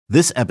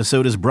This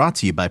episode is brought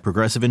to you by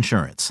Progressive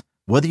Insurance.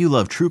 Whether you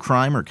love true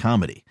crime or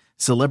comedy,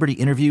 celebrity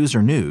interviews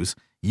or news,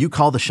 you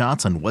call the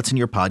shots on what's in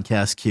your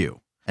podcast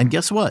queue. And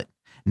guess what?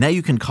 Now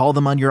you can call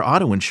them on your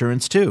auto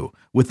insurance too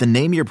with the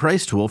Name Your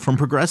Price tool from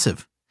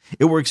Progressive.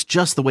 It works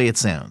just the way it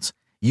sounds.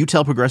 You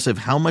tell Progressive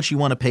how much you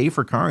want to pay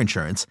for car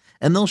insurance,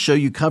 and they'll show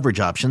you coverage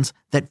options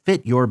that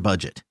fit your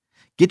budget.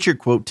 Get your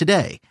quote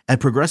today at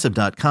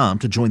Progressive.com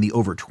to join the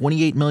over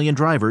 28 million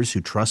drivers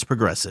who trust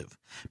Progressive.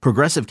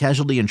 Progressive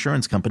Casualty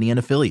Insurance Company and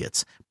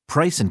Affiliates.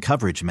 Price and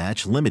coverage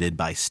match limited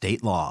by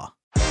state law.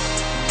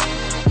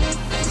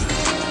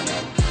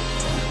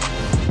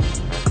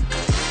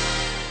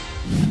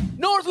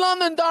 North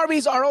London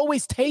derbies are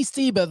always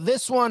tasty, but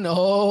this one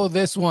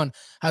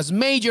has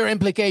major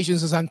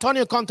implications as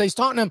Antonio Conte's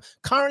Tottenham,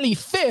 currently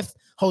fifth,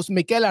 host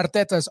Mikel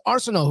Arteta's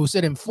Arsenal, who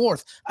sit in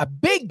fourth. A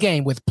big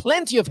game with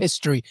plenty of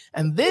history,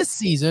 and this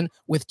season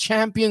with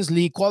Champions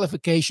League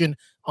qualification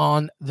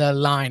on the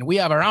line. We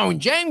have our own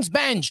James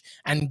Benge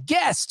and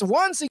guest,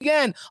 once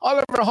again,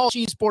 Oliver Hall,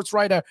 chief sports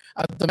writer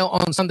at the Mail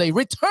on Sunday,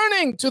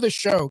 returning to the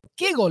show.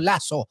 Que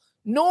Golazo.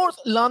 North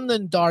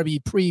London derby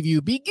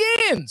preview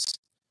begins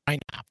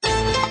right now.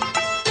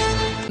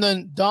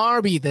 London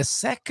derby, the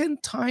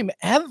second time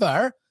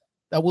ever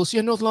that we'll see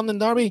a North London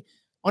derby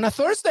on a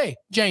Thursday,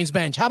 James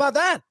Benge. How about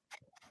that?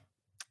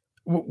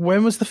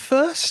 When was the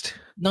first?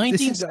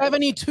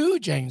 1972,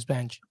 James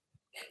Benge.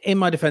 In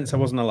my defense, I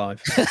wasn't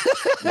alive.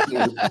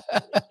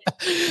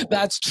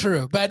 That's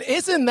true. But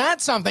isn't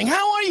that something?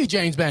 How are you,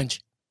 James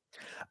Benge?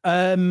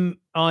 I'm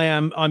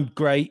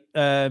great.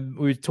 We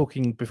were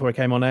talking before I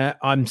came on air.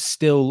 I'm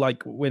still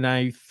we're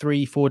now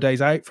 3-4 days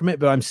out from it,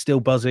 but I'm still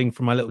buzzing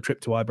from my little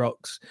trip to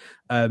Ibrox.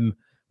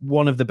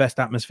 One of the best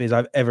atmospheres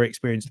I've ever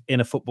experienced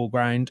in a football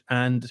ground.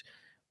 And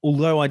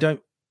although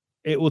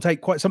it will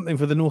take quite something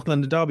for the North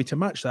London derby to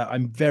match that,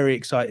 I'm very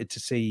excited to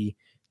see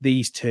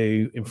these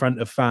two in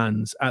front of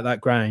fans at that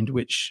ground,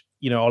 which,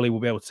 Ollie will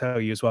be able to tell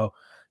you as well,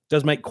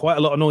 does make quite a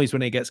lot of noise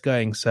when it gets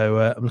going. So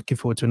I'm looking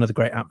forward to another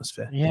great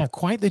atmosphere. Yeah,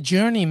 quite the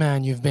journey,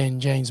 man, you've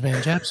been, James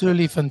Benge.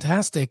 Absolutely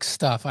fantastic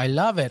stuff. I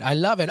love it.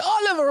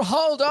 Oliver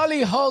Holt,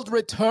 Ollie Holt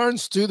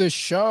returns to the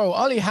show.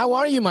 Ollie, how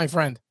are you, my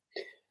friend?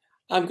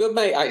 I'm good,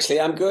 mate. Actually,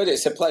 I'm good.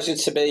 It's a pleasure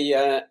to be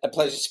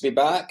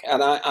back,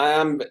 and I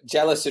am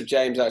jealous of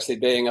James actually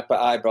being up at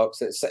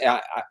Ibrox.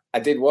 I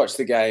did watch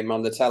the game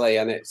on the telly,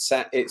 and it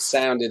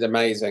sounded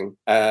amazing.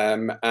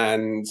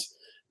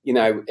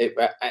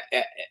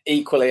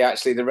 Equally,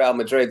 actually, the Real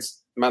Madrid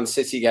Man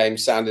City game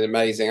sounded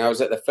amazing. I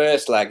was at the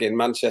first leg in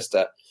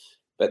Manchester,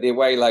 but the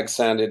away leg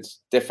sounded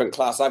different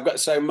class. I've got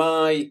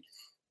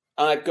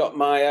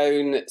my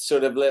own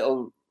sort of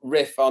little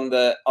riff on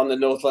the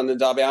North London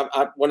derby.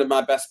 One of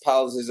my best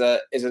pals is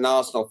an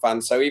Arsenal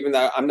fan, so even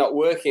though I'm not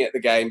working at the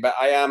game, but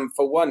I am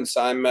for once.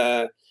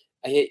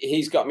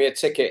 He's got me a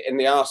ticket in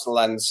the Arsenal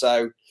end,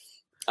 so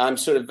I'm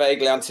sort of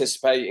vaguely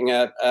anticipating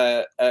a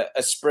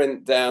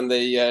sprint down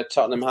the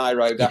Tottenham High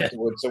Road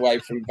afterwards, away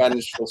from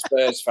vengeful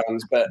Spurs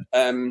fans. But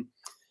I'm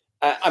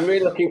really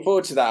looking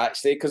forward to that,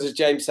 actually, because as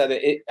James said,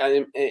 it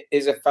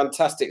is a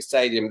fantastic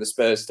stadium, the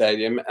Spurs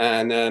Stadium,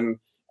 and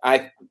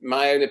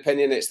my own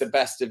opinion, it's the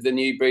best of the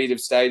new breed of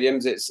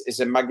stadiums. It's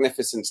a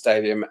magnificent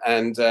stadium,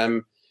 and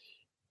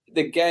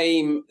the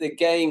game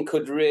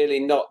could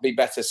really not be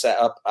better set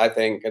up, I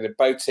think. And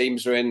both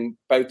teams are in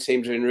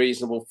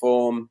reasonable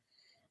form.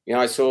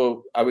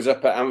 I was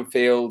up at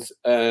Anfield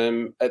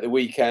at the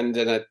weekend,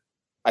 and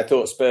I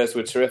thought Spurs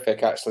were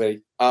terrific.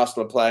 Actually,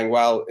 Arsenal playing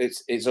well.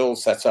 It's all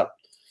set up.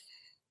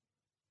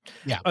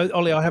 Yeah,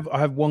 Ollie, I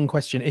have one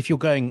question. If you're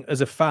going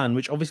as a fan,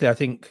 which obviously I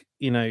think,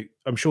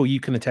 I'm sure you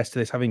can attest to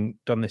this, having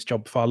done this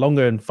job far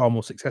longer and far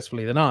more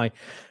successfully than I,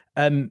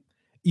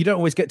 you don't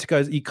always get to go.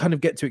 You kind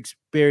of get to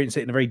experience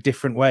it in a very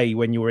different way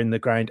when you're in the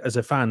ground as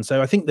a fan.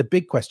 So I think the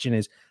big question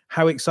is,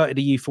 how excited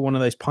are you for one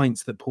of those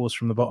pints that pours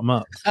from the bottom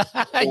up?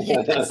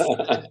 Yes.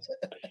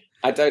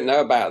 I don't know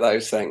about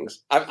those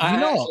things.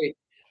 No.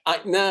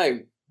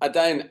 I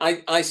don't.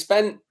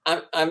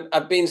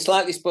 I've been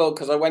slightly spoiled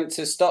because I went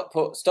to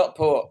Stockport,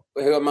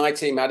 who are my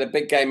team, had a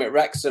big game at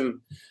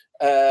Wrexham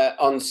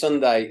on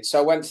Sunday. So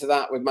I went to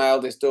that with my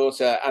eldest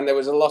daughter, and there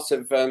was a lot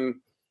of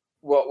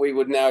what we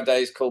would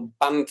nowadays call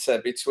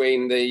banter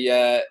between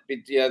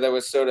there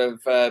was sort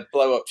of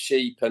blow up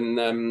sheep and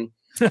all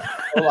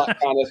that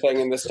kind of thing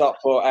in the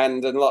Stockport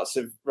end, and lots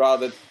of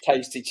rather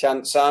tasty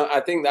chants. So I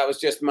think that was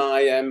just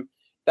my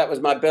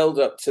build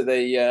up to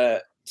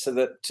the.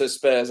 To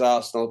Spurs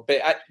Arsenal.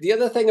 But the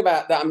other thing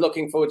about that I'm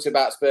looking forward to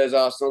about Spurs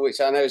Arsenal,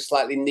 which I know is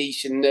slightly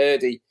niche and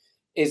nerdy,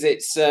 is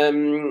it's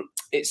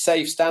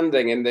safe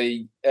standing in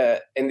the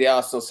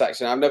Arsenal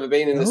section. I've never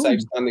been in the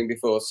safe standing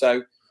before,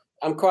 so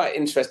I'm quite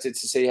interested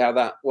to see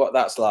what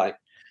that's like.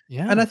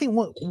 Yeah, and I think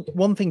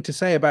one thing to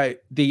say about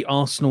the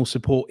Arsenal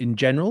support in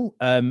general,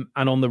 and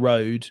on the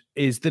road,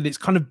 is that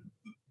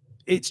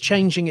it's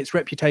changing its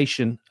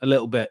reputation a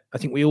little bit. I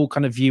think we all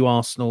kind of view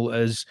Arsenal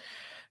as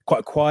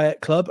quite a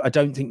quiet club. I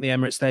don't think the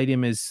Emirates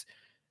Stadium it's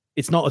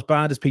not as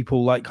bad as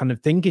people kind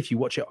of think if you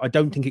watch it. I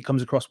don't think it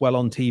comes across well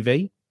on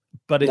TV,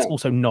 but it's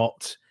also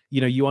not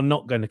you are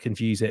not going to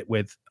confuse it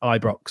with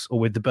Ibrox or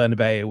with the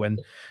Bernabeu when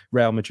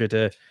Real Madrid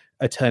are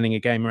turning a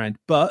game around.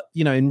 But,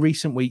 in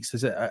recent weeks,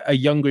 there's a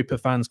young group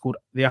of fans called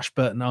the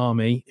Ashburton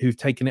Army who've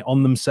taken it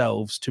on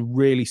themselves to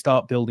really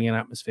start building an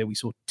atmosphere. We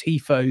saw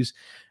tifos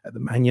at the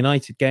Man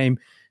United game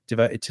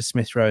devoted to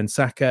Smith Rowe and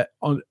Saka.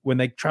 When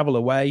they travel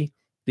away,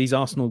 these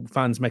Arsenal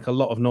fans make a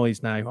lot of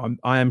noise now.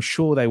 I am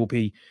sure they will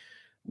be,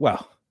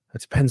 well,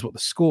 it depends what the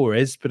score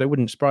is, but it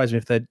wouldn't surprise me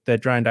if they're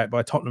drowned out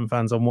by Tottenham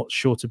fans on what's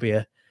sure to be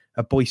a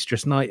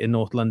boisterous night in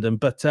North London.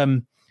 But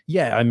I'm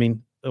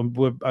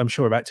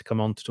sure we're about to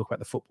come on to talk about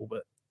the football,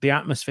 but the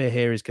atmosphere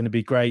here is going to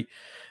be great.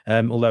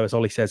 Although, as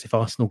Ollie says, if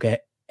Arsenal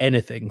get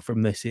anything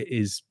from this, it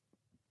is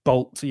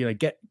bolt,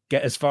 get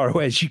as far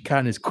away as you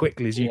can, as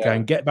quickly as you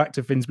can, get back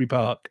to Finsbury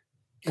Park.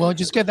 Well,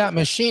 just get that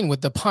machine with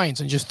the pints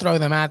and just throw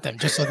them at them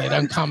just so they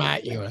don't come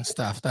at you and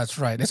stuff. That's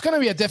right. It's going to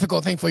be a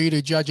difficult thing for you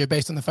to judge it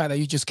based on the fact that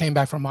you just came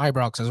back from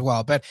Ibrox as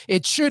well. But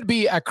it should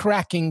be a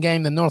cracking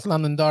game. The North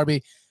London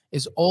Derby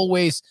is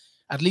always,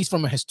 at least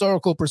from a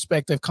historical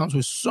perspective, comes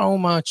with so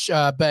much.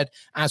 But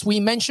as we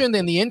mentioned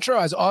in the intro,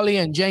 as Ollie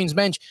and James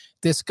Bench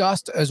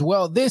discussed as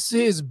well, this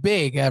is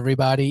big,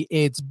 everybody.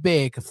 It's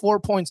big. 4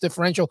 points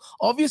differential.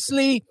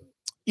 Obviously,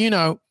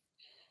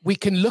 we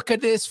can look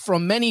at this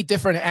from many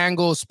different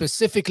angles,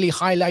 specifically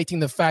highlighting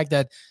the fact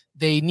that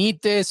they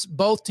need this,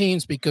 both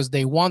teams, because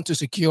they want to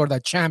secure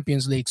that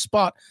Champions League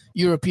spot.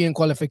 European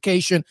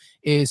qualification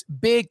is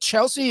big.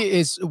 Chelsea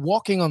is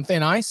walking on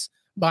thin ice,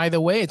 by the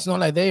way. It's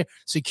not like they're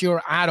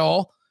secure at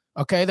all.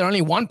 Okay, they're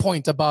only 1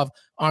 point above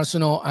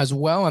Arsenal as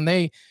well, and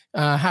they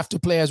have to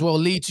play as well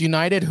Leeds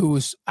United,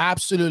 who's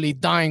absolutely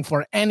dying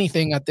for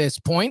anything at this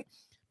point.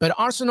 But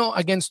Arsenal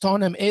against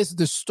Tottenham is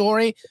the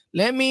story.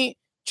 Let me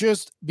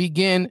just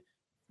begin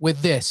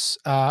with this.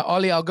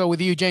 Ollie, I'll go with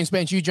you. James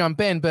Bench, you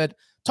jump in. But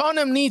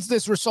Tottenham needs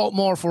this result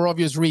more for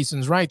obvious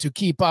reasons, right? To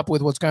keep up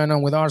with what's going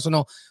on with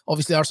Arsenal.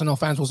 Obviously, Arsenal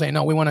fans will say,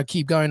 no, we want to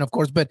keep going, of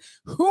course. But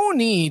who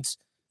needs,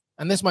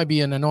 and this might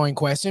be an annoying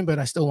question, but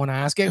I still want to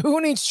ask it,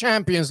 who needs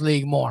Champions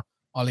League more,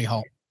 Ollie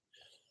Holt?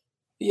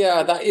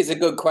 Yeah, that is a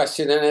good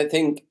question. And I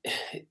think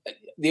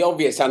the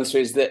obvious answer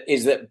is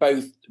that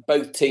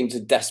both teams are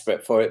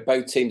desperate for it.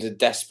 Both teams are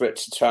desperate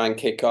to try and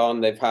kick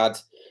on. They've had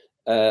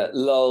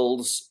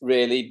lulls,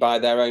 really, by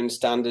their own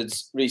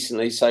standards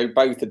recently, so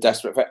both are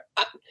desperate for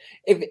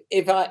it.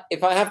 If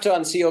I have to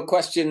answer your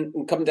question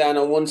and come down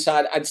on one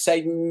side, I'd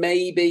say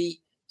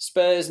maybe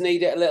Spurs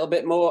need it a little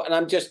bit more. And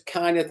I'm just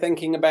kind of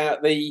thinking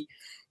about they're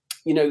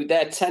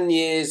 10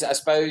 years, I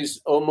suppose,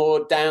 or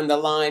more down the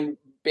line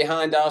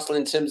behind Arsenal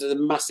in terms of the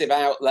massive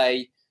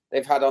outlay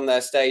they've had on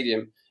their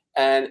stadium.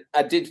 And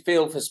I did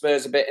feel for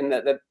Spurs a bit in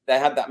that they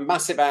had that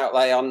massive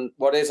outlay on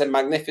what is a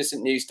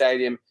magnificent new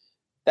stadium.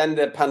 Then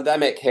the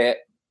pandemic hit.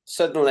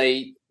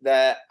 Suddenly,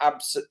 they're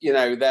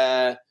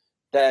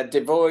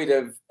devoid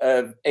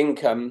of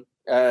income,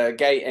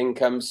 gate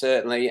income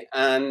certainly,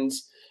 and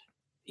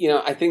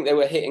I think they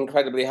were hit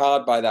incredibly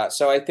hard by that.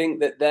 So I think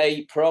that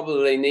they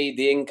probably need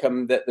the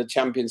income that the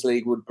Champions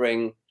League would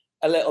bring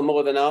a little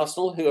more than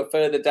Arsenal, who are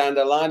further down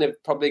the line,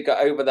 have probably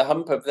got over the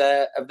hump of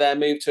their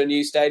move to a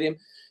new stadium.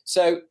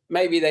 So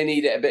maybe they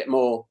need it a bit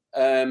more,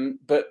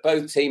 but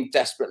both teams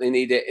desperately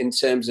need it in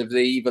terms of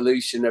the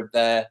evolution of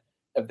their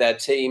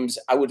teams.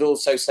 I would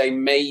also say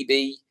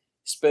maybe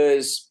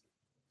Spurs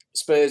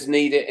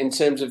need it in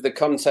terms of the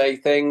Conte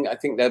thing. I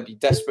think they'll be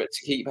desperate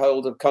to keep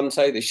hold of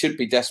Conte. They should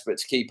be desperate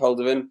to keep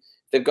hold of him.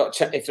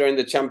 If they're in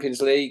the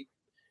Champions League,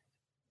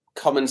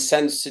 common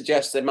sense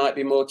suggests there might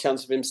be more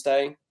chance of him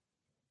staying.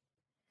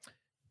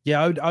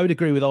 Yeah, I would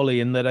agree with Ollie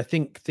in that I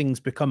think things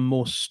become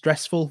more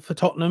stressful for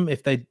Tottenham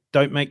if they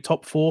don't make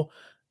top four.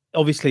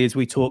 Obviously, as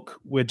we talk,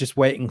 we're just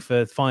waiting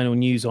for final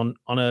news on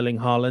Erling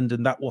Haaland,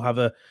 and that will have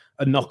a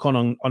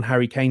knock-on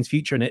Harry Kane's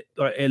future. And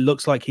it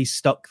looks like he's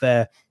stuck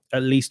there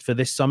at least for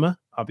this summer.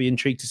 I'll be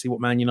intrigued to see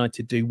what Man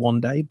United do one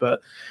day,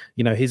 but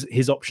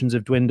his options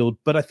have dwindled.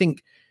 But I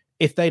think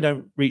if they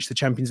don't reach the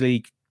Champions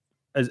League,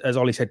 as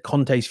Ollie said,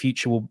 Conte's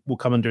future will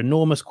come under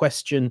enormous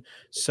question.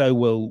 So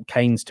will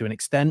Kane's to an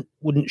extent.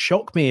 Wouldn't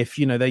shock me if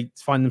they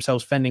find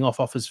themselves fending off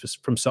offers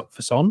for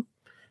Son.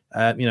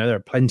 There are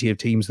plenty of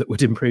teams that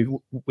would improve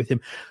with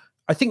him.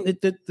 I think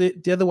that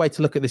the other way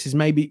to look at this is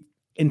maybe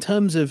in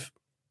terms of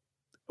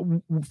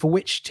for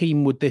which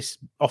team would this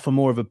offer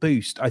more of a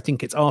boost. I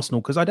think it's Arsenal,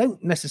 because I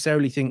don't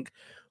necessarily think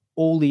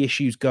all the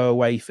issues go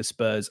away for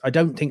Spurs. I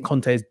don't think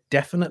Conte is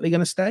definitely going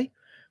to stay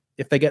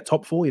if they get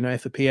top four,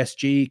 if a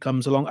PSG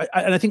comes along.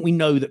 And I think we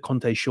know that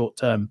Conte's short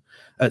term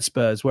at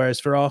Spurs, whereas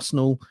for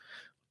Arsenal,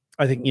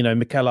 I think,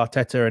 Mikel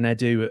Arteta and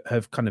Edu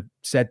have kind of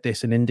said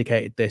this and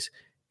indicated this.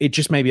 It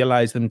just maybe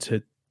allows them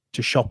to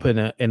shop in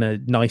a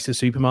nicer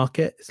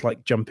supermarket. It's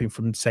like jumping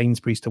from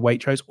Sainsbury's to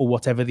Waitrose or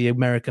whatever the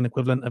American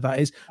equivalent of that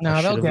is.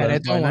 No, they'll get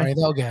it. Don't worry,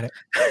 they'll get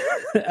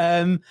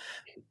it.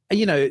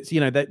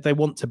 They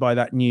want to buy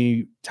that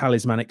new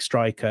talismanic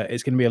striker.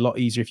 It's going to be a lot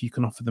easier if you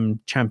can offer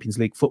them Champions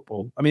League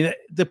football. I mean,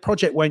 the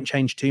project won't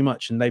change too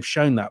much, and they've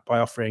shown that by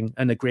offering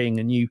and agreeing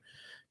a new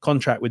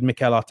contract with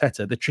Mikel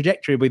Arteta. The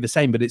trajectory will be the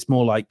same, but it's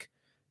more like,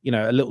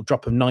 a little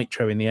drop of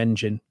nitro in the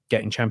engine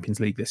getting Champions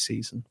League this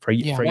season for a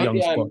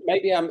young squad.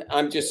 Maybe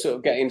I'm just sort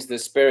of getting into the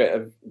spirit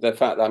of the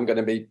fact that I'm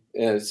going to be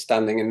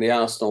standing in the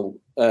Arsenal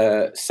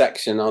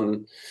section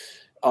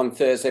on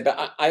Thursday.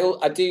 But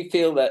I do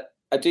feel that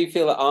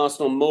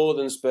Arsenal more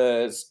than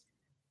Spurs.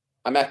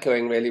 I'm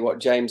echoing really what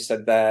James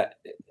said there.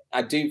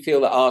 I do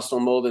feel that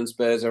Arsenal more than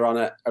Spurs are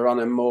on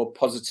a more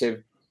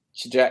positive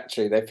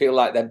trajectory. They feel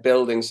like they're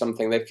building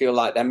something. They feel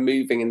like they're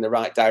moving in the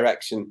right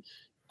direction,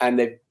 and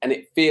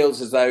it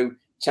feels as though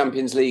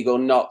Champions League or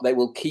not, they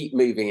will keep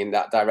moving in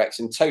that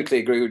direction. Totally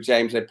agree with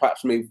James. They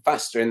perhaps move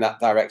faster in that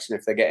direction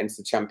if they get into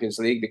the Champions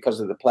League because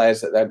of the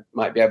players that they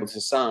might be able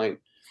to sign.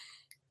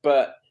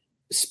 But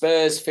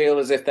Spurs feel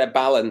as if they're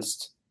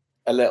balanced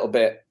a little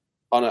bit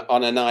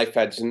on a knife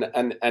edge,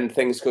 and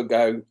things could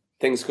go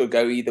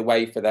either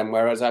way for them.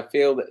 Whereas I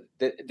feel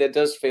that there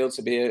does feel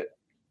to be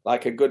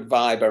a good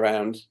vibe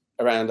around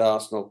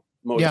Arsenal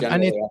more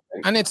generally.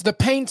 And it's the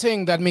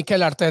painting that Mikel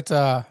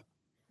Arteta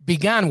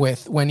began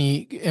with when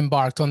he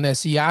embarked on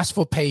this. He asked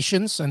for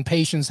patience, and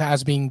patience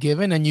has been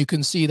given, and you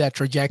can see that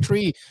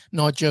trajectory,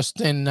 not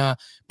just in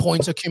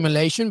points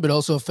accumulation, but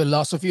also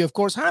philosophy, of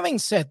course. Having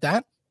said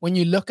that, when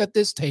you look at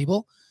this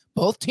table,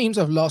 both teams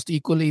have lost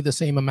equally the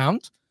same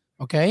amount.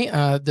 Okay,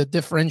 the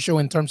differential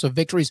in terms of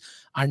victories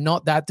are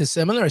not that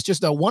dissimilar. It's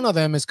just that one of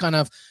them is kind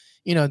of,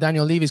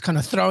 Daniel Levy's kind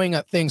of throwing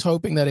at things,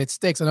 hoping that it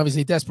sticks. And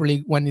obviously,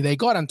 desperately, when they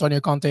got Antonio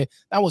Conte,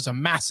 that was a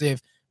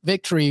massive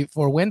victory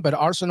for win. But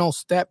Arsenal,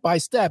 step by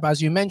step,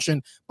 as you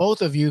mentioned,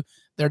 both of you,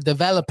 they're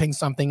developing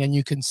something, and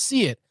you can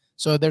see it.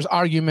 So there's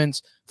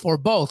arguments for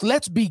both.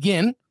 Let's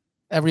begin,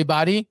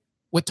 everybody,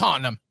 with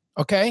Tottenham.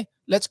 Okay,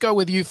 let's go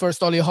with you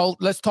first, Ollie Holt.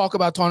 Let's talk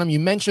about Tottenham. You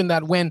mentioned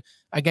that win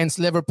against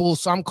Liverpool.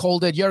 Some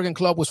called it. Jurgen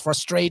Klopp was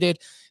frustrated,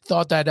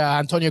 thought that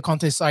Antonio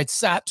Conte's side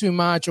sat too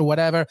much or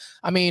whatever.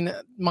 I mean,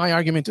 my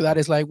argument to that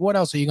is what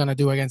else are you going to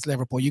do against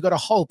Liverpool? You got to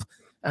hope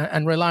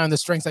and rely on the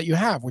strengths that you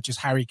have, which is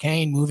Harry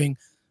Kane moving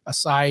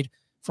aside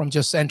from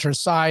just center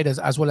side,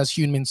 as well as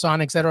Heung-min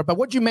Son, etc. But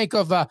what do you make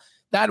of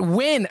that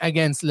win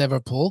against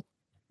Liverpool,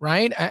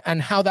 right?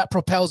 And how that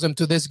propels them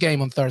to this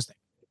game on Thursday?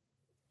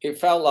 It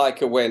felt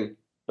like a win.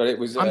 But it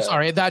was. I'm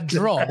sorry, that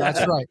draw.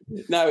 That's right.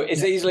 No,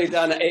 it's easily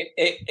done.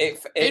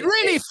 It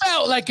really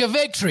felt like a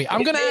victory.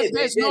 I'm going to ask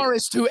Des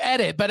Norris to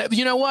edit, but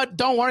you know what?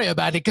 Don't worry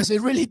about it, because it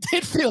really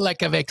did feel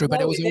like a victory.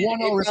 But it was a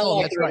 1-0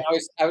 result. That's right.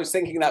 I was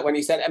thinking that when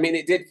you said. I mean,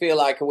 it did feel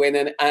like a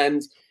win,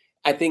 and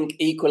I think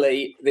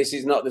equally, this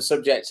is not the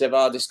subject of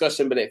our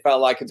discussion, but it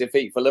felt like a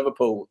defeat for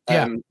Liverpool.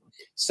 Yeah.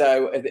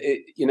 So that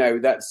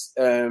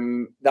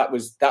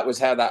was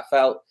how that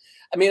felt.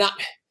 I mean,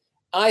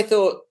 I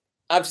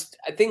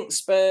think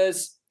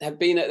Spurs have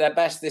been at their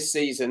best this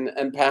season,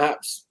 and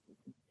perhaps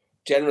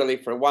generally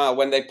for a while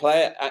when they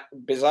play,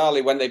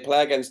 bizarrely, when they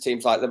play against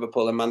teams like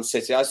Liverpool and Man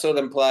City. I saw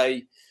them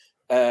play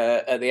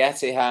at the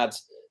Etihad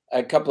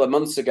a couple of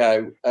months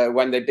ago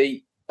when they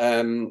beat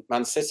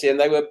Man City, and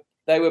they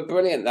were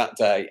brilliant that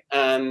day.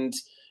 And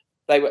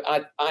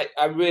I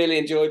really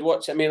enjoyed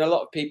watching. I mean, a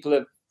lot of people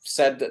have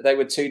said that they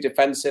were too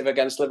defensive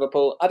against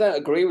Liverpool. I don't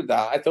agree with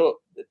that. I thought,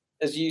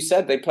 as you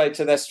said, they played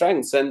to their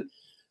strengths, and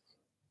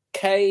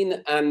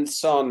Kane and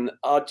Son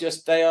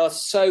they are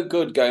so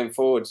good going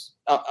forward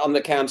on the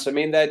counter. I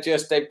mean,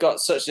 they've got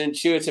such an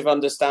intuitive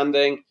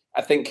understanding.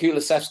 I think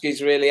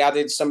Kulusevski's really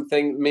added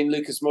something. I mean,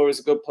 Lucas Moura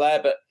is a good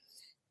player, but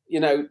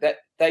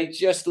they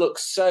just look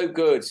so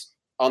good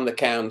on the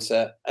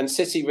counter. And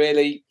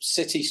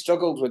City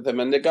struggled with them,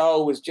 and the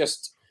goal was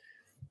just,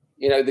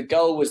 the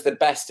goal was the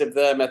best of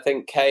them. I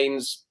think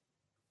Kane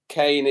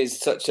is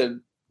such a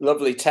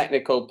lovely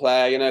technical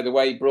player, the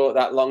way he brought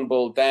that long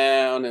ball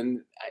down,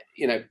 and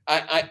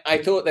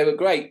I thought they were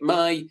great.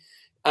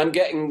 I'm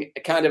getting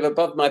kind of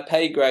above my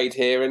pay grade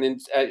here, and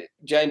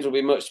James will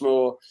be much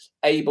more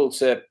able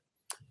to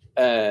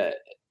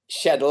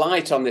shed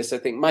light on this. I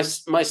think my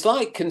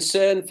slight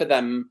concern for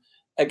them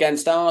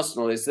against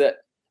Arsenal is that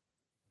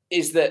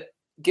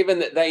given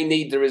that they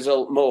need the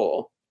result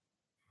more,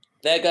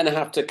 they're going to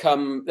have to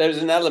come.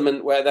 There's an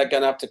element where they're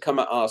going to have to come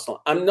at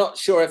Arsenal. I'm not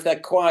sure if they're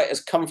quite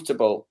as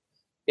comfortable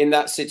in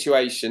that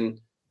situation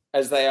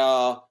as they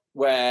are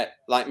where,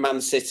 like,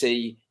 Man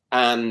City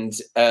and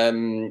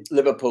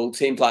Liverpool,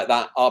 teams like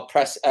that are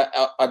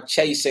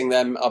chasing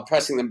them, are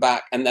pressing them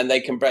back, and then they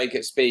can break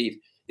at speed.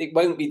 It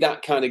won't be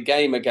that kind of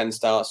game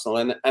against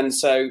Arsenal, and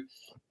so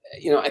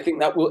I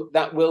think that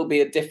will be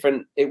a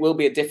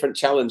different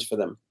challenge for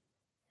them.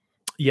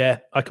 Yeah,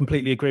 I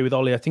completely agree with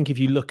Ollie. I think if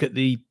you look at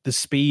the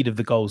speed of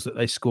the goals that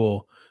they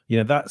score,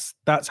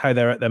 that's how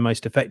they're at their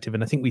most effective.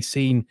 And I think we've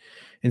seen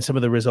in some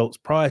of the results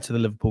prior to the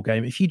Liverpool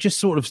game, if you just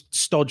sort of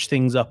stodge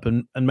things up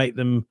and make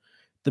them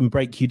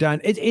break you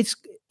down, it's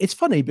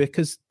funny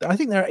because I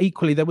think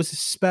there was a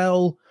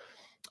spell,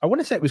 I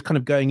want to say it was kind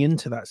of going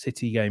into that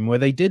City game, where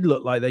they did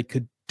look like they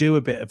could do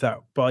a bit of that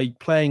by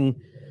playing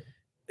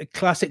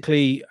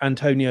classically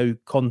Antonio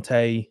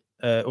Conte,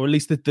 or at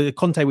least the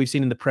Conte we've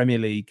seen in the Premier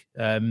League,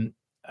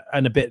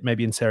 and a bit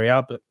maybe in Serie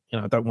A, but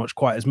I don't watch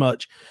quite as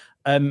much.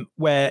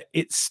 Where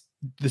it's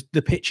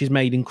the pitch is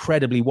made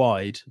incredibly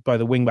wide by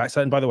the wing backs.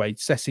 And by the way,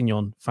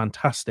 Sessegnon,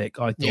 fantastic,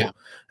 I thought,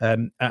 at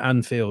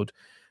Anfield.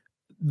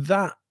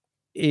 That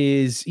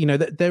is,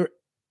 that there.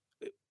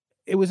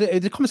 It was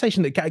a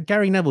conversation that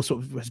Gary Neville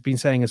sort of has been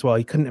saying as well.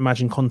 He couldn't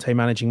imagine Conte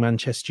managing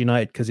Manchester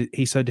United because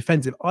he's so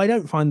defensive. I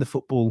don't find the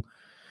football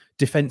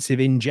defensive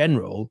in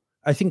general.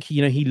 I think,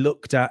 he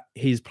looked at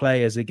his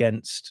players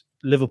against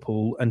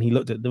Liverpool and he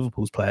looked at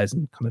Liverpool's players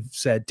and kind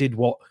of did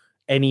what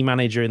any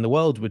manager in the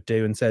world would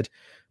do and said,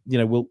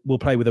 we'll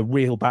play with a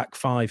real back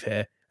five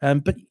here.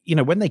 But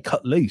when they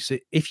cut loose,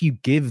 if you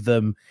give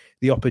them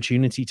the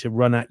opportunity to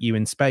run at you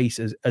in space,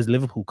 as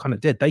Liverpool kind of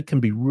did, they can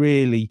be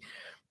really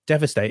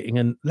devastating.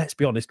 And let's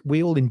be honest,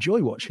 we all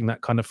enjoy watching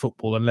that kind of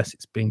football unless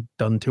it's being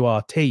done to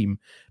our team.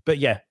 But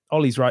yeah,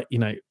 Ollie's right.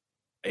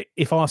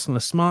 If Arsenal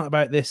are smart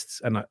about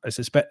this, and I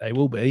suspect they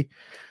will be,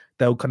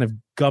 they'll kind of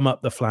gum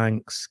up the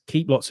flanks,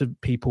 keep lots of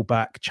people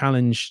back,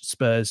 challenge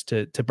Spurs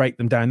to break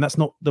them down. That's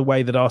not the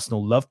way that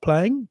Arsenal love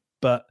playing,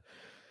 but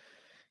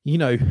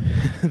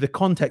the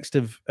context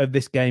of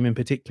this game in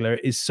particular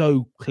is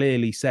so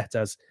clearly set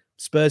as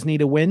Spurs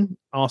need a win.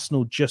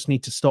 Arsenal just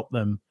need to stop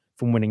them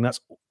from winning. That's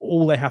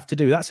all they have to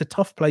do. That's a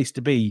tough place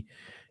to be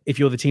if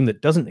you're the team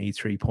that doesn't need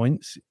 3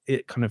 points.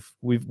 It kind of,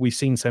 we've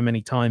seen so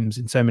many times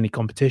in so many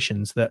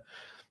competitions that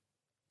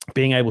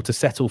being able to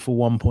settle for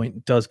 1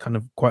 point does kind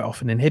of quite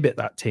often inhibit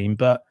that team.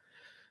 But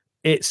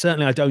it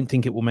certainly, I don't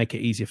think it will make it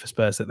easier for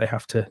Spurs that they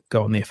have to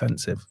go on the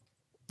offensive.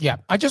 Yeah,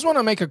 I just want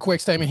to make a quick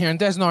statement here. And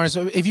Des Norris,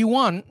 if you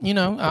want,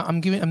 I'm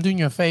doing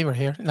you a favor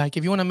here. Like,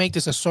 if you want to make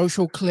this a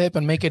social clip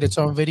and make it its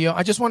own video,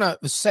 I just want to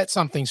set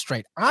something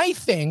straight. I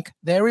think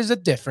there is a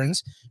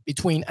difference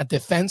between a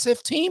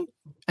defensive team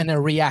and a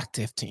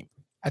reactive team.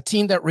 A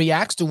team that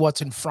reacts to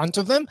what's in front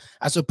of them,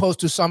 as opposed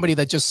to somebody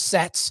that just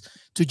sets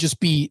to just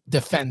be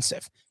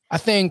defensive. I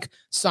think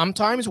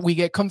sometimes we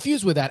get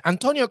confused with that.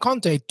 Antonio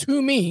Conte,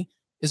 to me,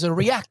 is a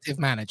reactive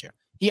manager.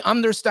 He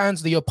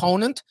understands the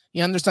opponent,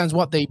 he understands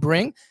what they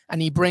bring,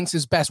 and he brings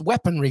his best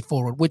weaponry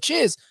forward, which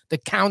is the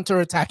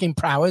counter-attacking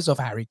prowess of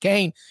Harry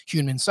Kane,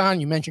 Heung-min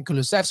Son, you mentioned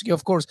Kulusevski,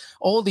 of course,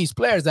 all these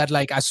players that,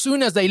 like, as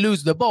soon as they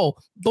lose the ball,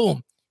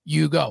 boom,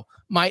 you go.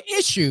 My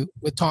issue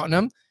with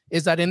Tottenham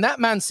is that in that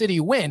Man City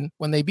win,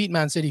 when they beat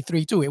Man City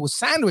 3-2, it was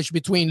sandwiched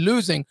between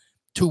losing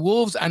to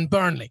Wolves and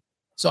Burnley.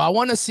 So I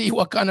want to see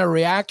what kind of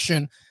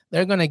reaction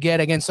they're going to get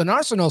against an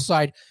Arsenal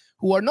side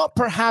who are not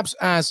perhaps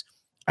as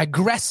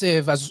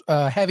aggressive, as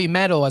heavy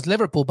metal as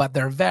Liverpool, but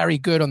they're very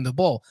good on the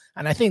ball.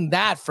 And I think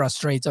that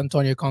frustrates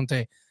Antonio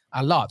Conte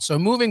a lot. So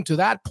moving to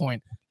that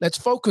point, let's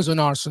focus on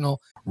Arsenal.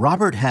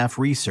 Robert Half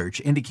research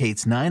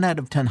indicates 9 out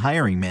of 10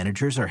 hiring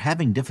managers are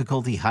having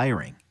difficulty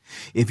hiring.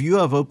 If you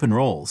have open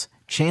roles,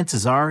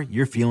 chances are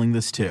you're feeling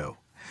this too.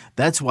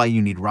 That's why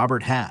you need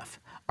Robert Half.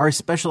 Our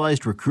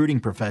specialized recruiting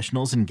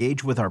professionals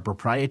engage with our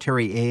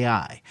proprietary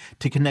AI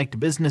to connect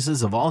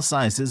businesses of all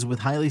sizes with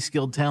highly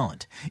skilled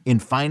talent in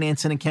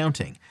finance and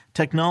accounting,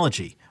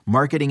 technology,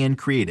 marketing and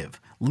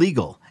creative,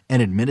 legal, and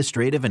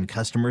administrative and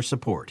customer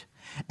support.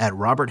 At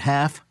Robert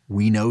Half,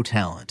 we know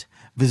talent.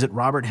 Visit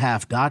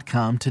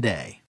roberthalf.com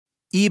today.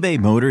 eBay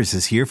Motors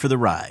is here for the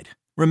ride.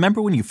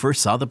 Remember when you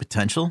first saw the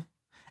potential?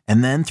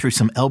 And then through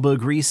some elbow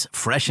grease,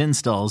 fresh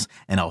installs,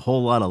 and a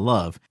whole lot of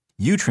love,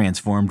 you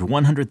transformed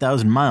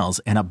 100,000 miles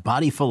and a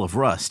body full of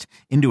rust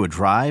into a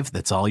drive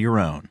that's all your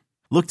own.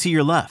 Look to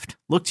your left.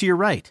 Look to your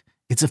right.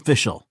 It's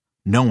official.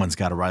 No one's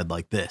got a ride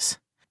like this.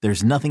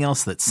 There's nothing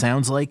else that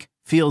sounds like,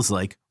 feels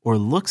like, or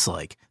looks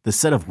like the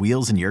set of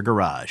wheels in your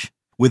garage.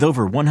 With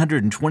over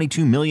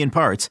 122 million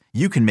parts,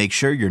 you can make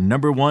sure your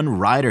number one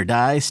ride or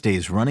die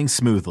stays running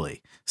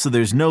smoothly. So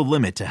there's no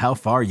limit to how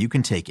far you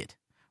can take it.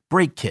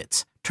 Brake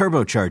kits,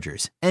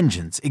 turbochargers,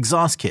 engines,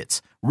 exhaust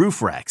kits,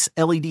 roof racks,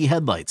 LED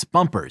headlights,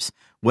 bumpers,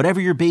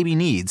 whatever your baby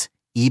needs,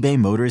 eBay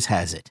Motors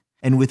has it.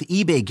 And with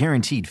eBay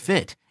Guaranteed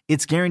Fit,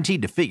 it's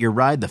guaranteed to fit your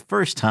ride the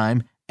first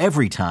time,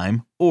 every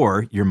time,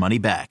 or your money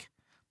back.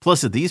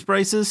 Plus at these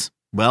prices,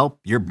 well,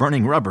 you're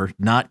burning rubber,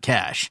 not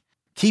cash.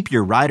 Keep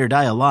your ride or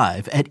die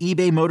alive at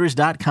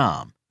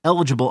ebaymotors.com.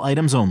 Eligible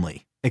items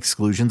only.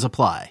 Exclusions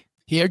apply.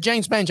 Here,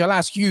 James Benge, I'll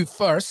ask you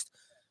first.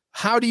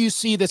 How do you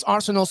see this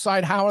Arsenal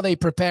side? How are they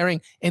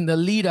preparing in the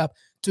lead up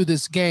to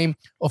this game,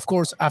 of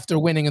course, after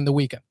winning in the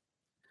weekend?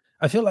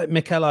 I feel like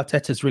Mikel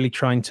Arteta's really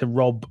trying to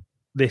rob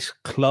this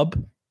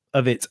club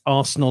of its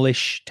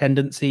Arsenal-ish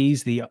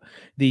tendencies, the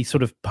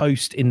sort of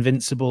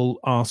post-invincible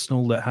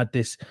Arsenal that had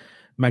this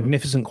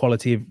magnificent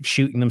quality of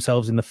shooting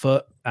themselves in the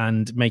foot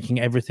and making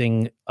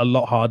everything a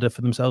lot harder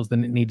for themselves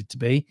than it needed to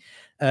be.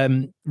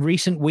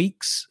 Recent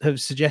weeks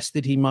have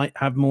suggested he might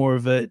have more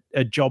of a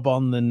job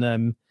on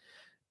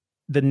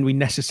than we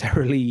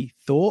necessarily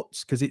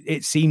thought, because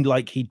it seemed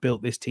like he'd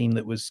built this team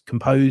that was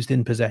composed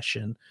in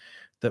possession,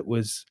 that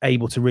was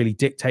able to really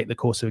dictate the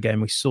course of a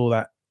game. We saw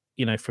that,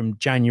 from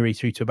January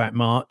through to about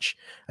March.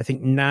 I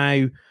think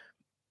now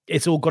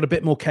it's all got a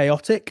bit more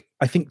chaotic.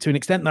 I think to an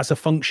extent that's a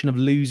function of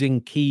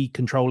losing key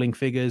controlling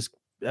figures,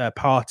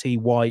 Partey,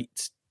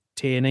 White,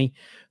 Tierney,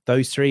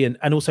 those three,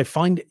 and also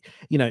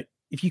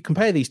if you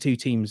compare these two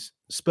teams,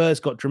 Spurs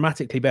got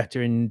dramatically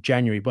better in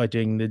January by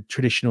doing the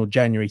traditional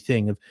January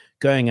thing of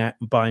going out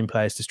and buying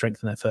players to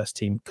strengthen their first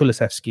team,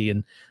 Kulusevski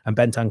and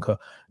Bentancur.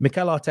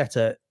 Mikel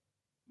Arteta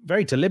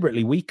very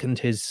deliberately weakened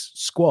his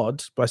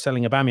squad by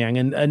selling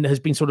Aubameyang and has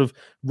been sort of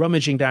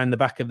rummaging down the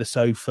back of the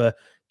sofa,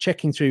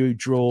 checking through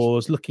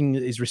drawers, looking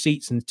at his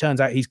receipts, and it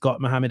turns out he's got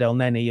Mohamed El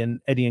Neni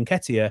and Eddie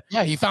Nketiah.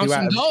 Yeah, he found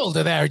some gold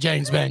there,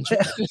 James Bench.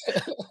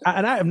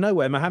 And out of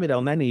nowhere, Mohamed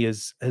El Neni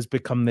has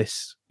become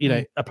this,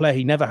 a player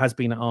he never has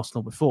been at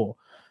Arsenal before.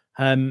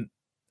 And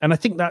I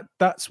think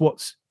that's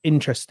what's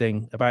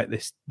interesting about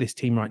this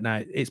team right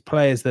now. It's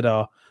players that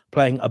are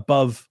playing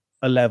above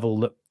a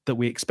level that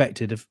we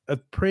expected of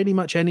pretty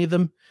much any of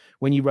them.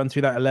 When you run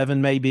through that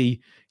 11, maybe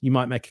you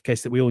might make a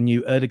case that we all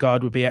knew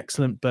Ødegaard would be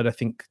excellent, but I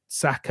think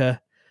Saka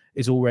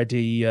is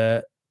already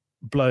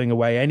blowing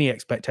away any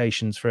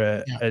expectations for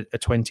a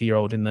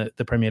 20-year-old in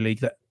the Premier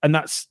League. And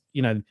that's,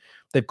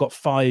 they've got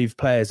 5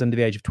 players under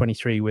the age of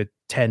 23 with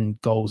 10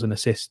 goals and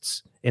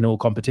assists in all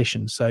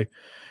competitions. So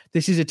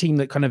this is a team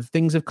that kind of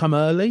things have come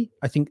early.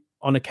 I think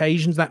on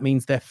occasions that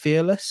means they're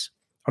fearless.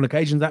 On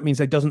occasions that means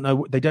they don't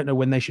know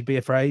when they should be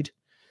afraid.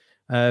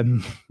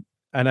 And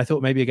I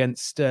thought maybe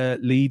against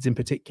Leeds in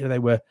particular, they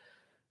were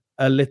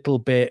a little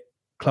bit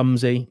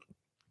clumsy,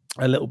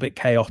 a little bit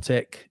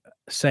chaotic,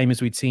 same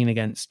as we'd seen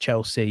against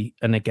Chelsea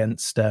and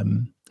against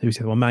who's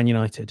the other one, Man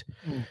United.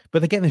 But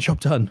they're getting the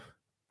job done,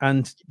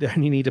 and they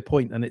only need a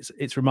point. And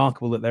it's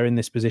remarkable that they're in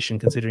this position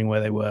considering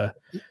where they were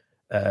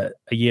a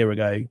year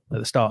ago at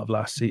the start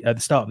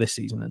of this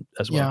season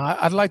as well. Yeah,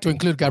 I'd like to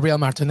include Gabriel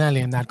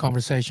Martinelli in that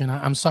conversation.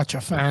 I'm such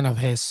a fan of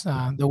his,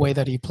 the way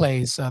that he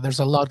plays. There's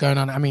a lot going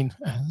on. I mean,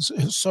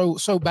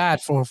 so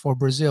bad for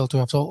Brazil to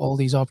have all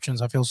these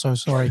options. I feel so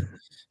sorry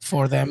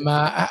for them.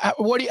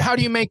 How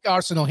do you make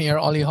Arsenal here,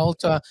 Ollie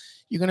Holt?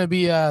 You're going to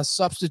be a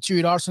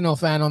substitute Arsenal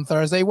fan on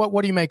Thursday.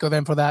 What do you make of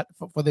them for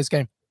this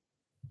game?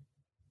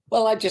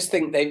 Well, I just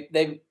think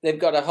they've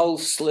got a whole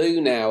slew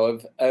now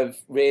of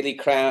really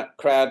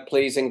crowd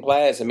pleasing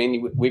players. I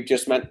mean, we've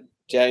just met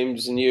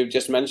James, and you've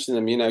just mentioned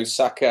them.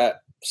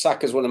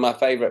 Saka's one of my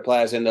favourite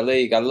players in the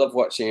league. I love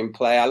watching him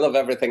play. I love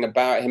everything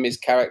about him. His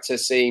character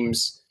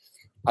seems,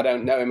 I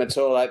don't know him at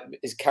all.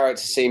 His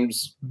character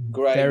seems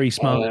great. Very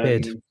smart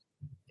kid.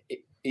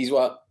 He's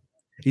what?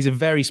 He's a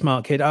very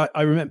smart kid. I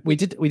remember we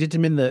did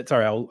him in the.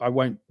 Sorry, I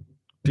won't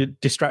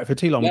distract for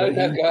too long. No,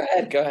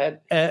 go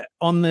ahead.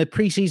 On the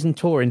pre-season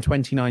tour in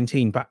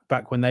 2019,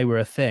 back when they were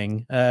a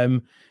thing,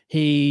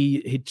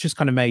 he just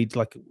kind of made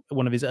like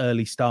one of his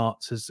early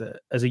starts as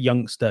a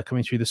youngster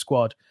coming through the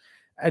squad,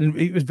 and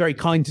he was very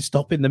kind to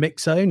stop in the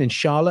mix zone in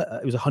Charlotte.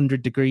 It was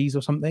 100 degrees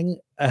or something,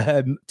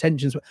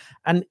 tensions,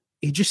 and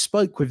he just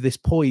spoke with this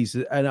poise.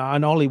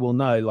 And Ollie will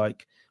know,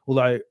 like,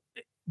 although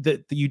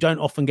that you don't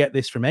often get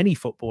this from any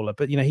footballer,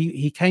 but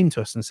he came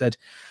to us and said,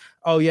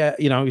 "Oh yeah,"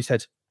 he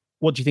said,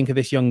 "What do you think of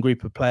this young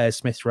group of players,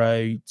 Smith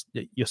Rowe,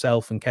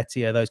 yourself and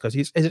Nketiah, those guys?"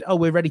 He said, "Oh,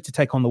 we're ready to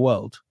take on the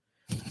world."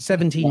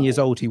 17 years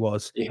old he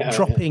was,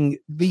 dropping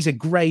these are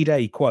grade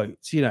A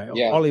quotes.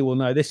 Ollie will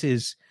know this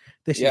is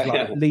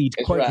lead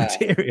quote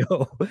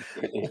material.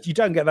 You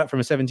don't get that from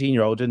a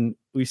 17-year-old, and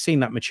we've seen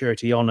that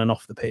maturity on and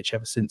off the pitch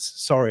ever since.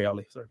 Sorry,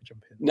 Ollie. Sorry for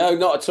jumping in. No,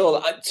 not at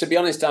all. To be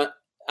honest,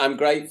 I'm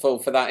grateful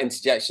for that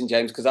interjection,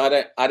 James, because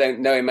I don't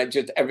know him.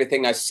 Just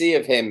everything I see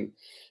of him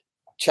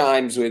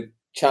chimes with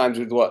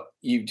what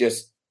you've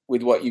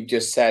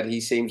just said.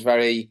 He seems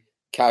very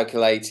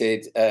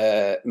calculated,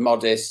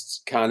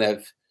 modest, kind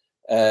of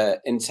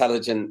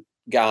intelligent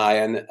guy,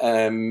 and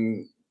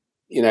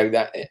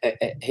that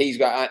he's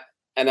got.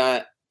 And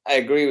I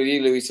agree with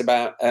you, Luis,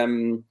 about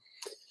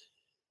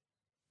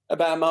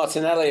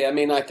Martinelli. I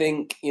mean, I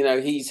think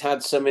he's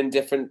had some in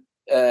different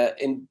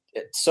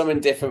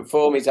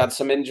form. He's had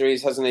some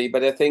injuries, hasn't he?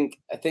 But I think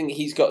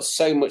he's got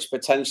so much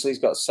potential. He's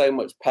got so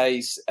much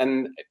pace,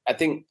 and I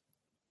think.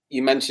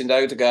 You mentioned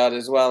Ødegaard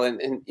as well,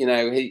 and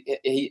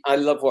I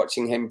love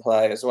watching him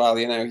play as well.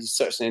 He's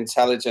such an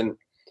intelligent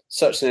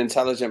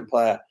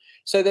player.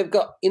 So they've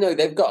got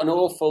an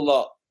awful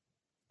lot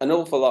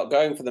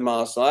going for them,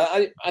 Arsenal.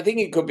 I think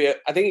it could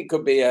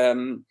be a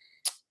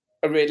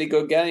really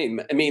good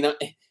game. I mean,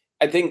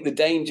 I think the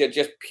danger,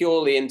 just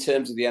purely in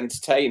terms of the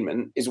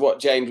entertainment, is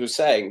what James was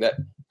saying, that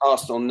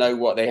Arsenal know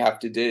what they have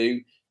to do.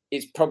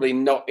 It's probably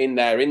not in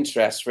their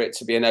interest for it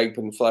to be an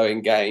open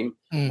flowing game.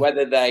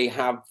 Whether they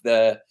have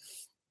the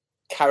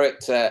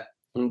character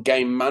and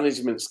game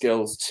management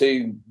skills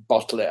to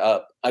bottle it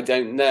up, I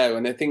don't know.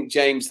 And I think,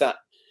 James, that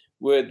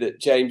word that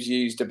James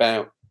used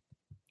about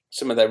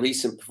some of their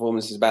recent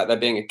performances, about there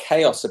being a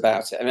chaos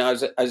about it. I mean, I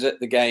was at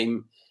the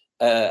game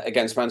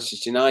against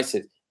Manchester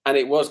United, and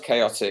it was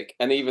chaotic.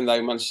 And even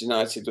though Manchester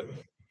United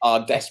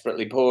are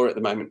desperately poor at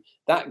the moment,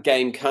 that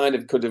game kind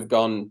of could have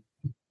gone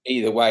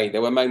either way.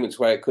 There were moments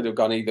where it could have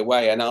gone either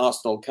way, and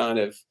Arsenal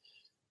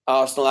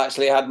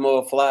actually had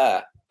more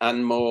flair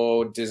and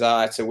more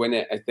desire to win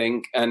it, I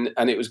think, and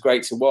it was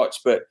great to watch.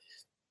 But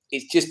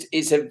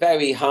it's a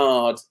very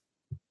hard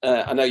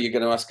I know you're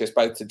going to ask us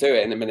both to do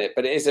it in a minute,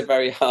 but it is a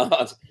very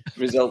hard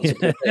result to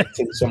predict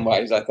in some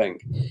ways, I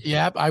think.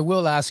 Yep, I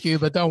will ask you,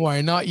 but don't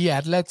worry, not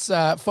yet. Let's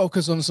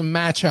focus on some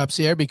matchups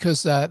here,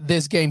 because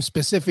this game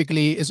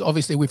specifically is,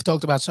 obviously, we've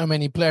talked about so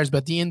many players,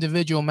 but the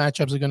individual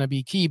matchups are going to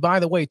be key. By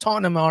the way,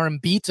 Tottenham are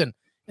unbeaten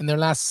in their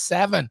last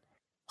 7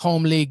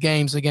 home league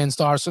games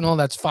against Arsenal.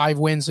 That's 5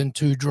 wins and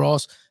 2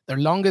 draws. Their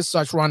longest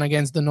such run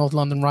against the North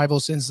London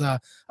rivals since a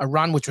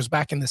run which was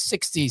back in the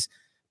 60s.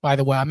 By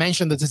the way, I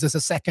mentioned that this is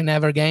a second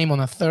ever game on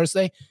a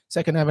Thursday,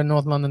 second ever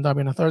North London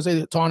derby on a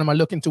Thursday. Tottenham are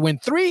looking to win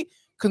 3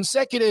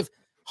 consecutive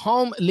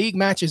home league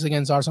matches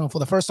against Arsenal for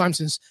the first time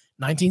since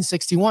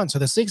 1961. So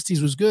the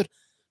 60s was good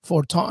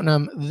for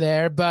Tottenham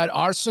there, but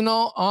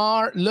Arsenal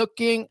are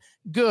looking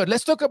good.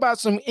 Let's talk about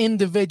some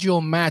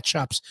individual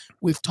matchups.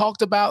 We've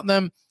talked about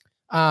them,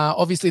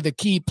 obviously the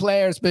key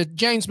players, but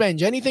James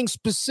Benge, anything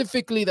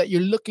specifically that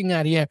you're looking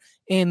at here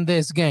in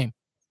this game?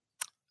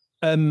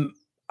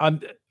 I'm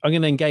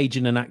going to engage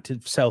in an act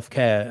of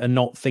self-care and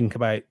not think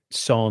about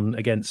Son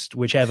against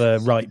whichever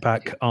right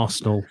back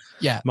Arsenal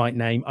might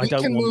name. We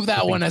can move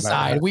that one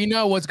aside. We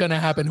know what's going to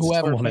happen,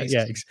 whoever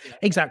faces.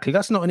 Exactly.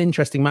 That's not an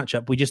interesting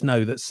matchup. We just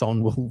know that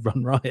Son will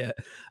run riot.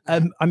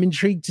 I'm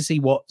intrigued to see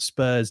what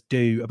Spurs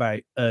do about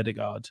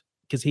Ødegaard,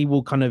 because he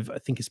will kind of, I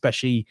think,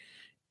 especially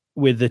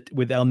with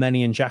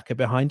Elneny and Xhaka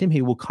behind him,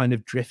 he will kind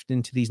of drift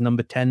into these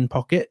number 10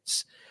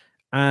 pockets.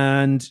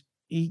 And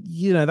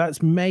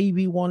that's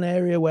maybe one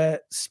area where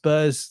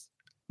Spurs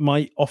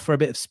might offer a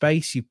bit of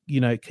space.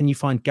 Can you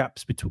find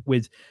gaps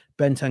with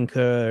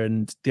Bentancur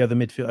and the other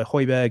midfielder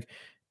Højbjerg,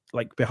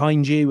 like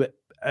behind you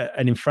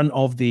and in front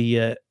of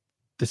the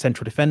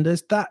central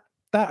defenders? That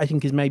I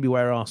think is maybe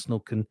where Arsenal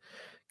can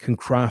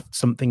craft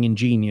something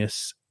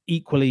ingenious.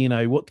 Equally,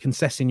 what can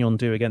Sessegnon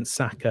do against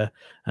Saka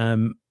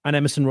and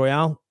Emerson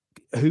Royal,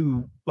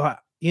 who out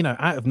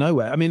of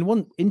nowhere. I mean,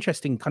 one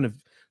interesting kind of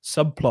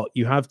subplot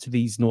you have to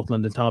these North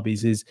London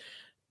derbies is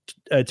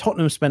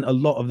Tottenham spent a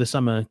lot of the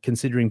summer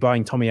considering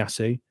buying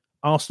Tomiyasu.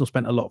 Arsenal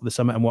spent a lot of the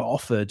summer and were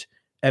offered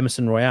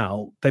Emerson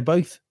Royal. They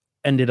both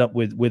ended up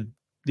with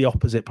the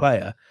opposite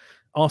player.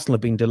 Arsenal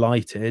have been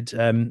delighted.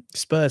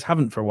 Spurs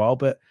haven't for a while,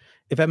 but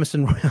if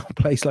Emerson Royal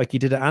plays like he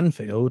did at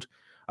Anfield,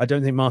 I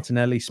don't think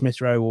Martinelli,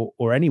 Smith Rowe,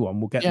 or anyone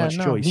will get much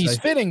choice. He's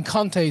fitting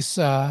Conte's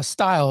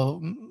style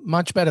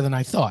much better than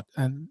I thought,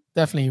 and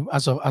definitely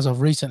as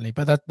of recently.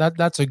 But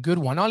that's a good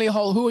one. Ollie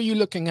Hull, who are you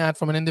looking at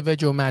from an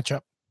individual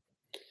matchup?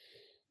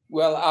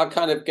 Well, I'll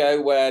kind of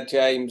go where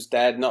James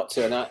dared not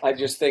to, and I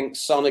just think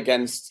Son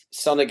against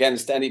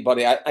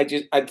anybody.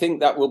 I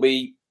think that will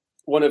be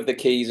one of the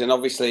keys, and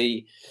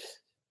obviously,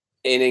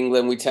 in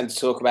England, we tend to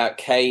talk about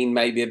Kane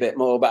maybe a bit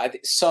more, but I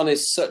think Son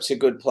is such a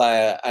good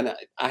player, and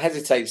I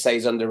hesitate to say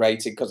he's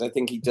underrated because I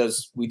think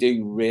we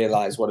do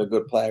realise what a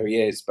good player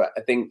he is, but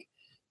I think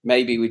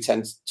maybe we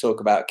tend to talk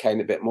about Kane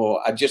a bit more.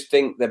 I just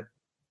think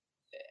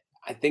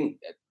I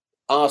think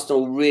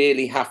Arsenal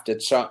really have to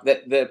try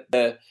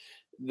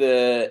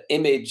the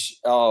image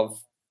of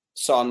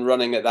Son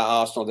running at that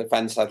Arsenal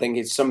defence. I think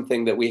it's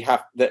something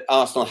that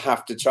Arsenal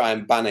have to try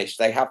and banish.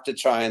 They have to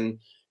try and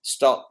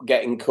stop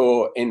getting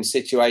caught in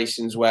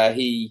situations where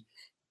he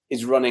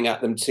is running at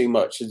them too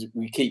much.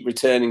 We keep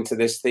returning to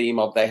this theme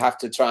of they have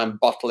to try and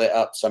bottle it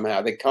up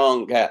somehow. They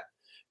can't get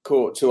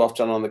caught too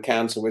often on the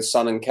counter with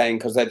Son and Kane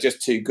because they're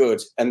just too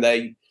good, and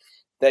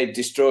they've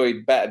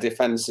destroyed better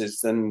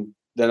defences than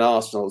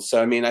Arsenal.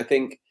 So I mean, I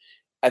think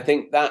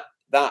that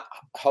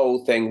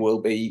whole thing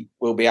will be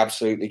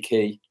absolutely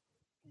key.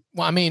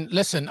 Well, I mean,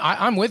 listen,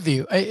 I'm with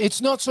you. It's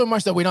not so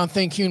much that we don't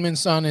think Heung-min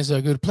Son is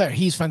a good player.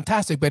 He's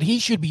fantastic, but he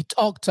should be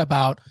talked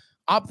about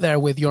up there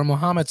with your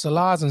Mohamed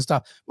Salahs and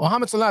stuff.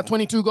 Mohamed Salah,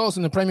 22 goals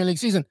in the Premier League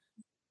season.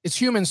 It's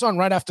Heung-min Son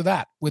right after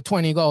that with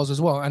 20 goals as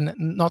well, and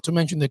not to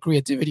mention the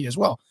creativity as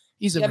well.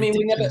 We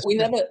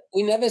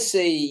never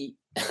see.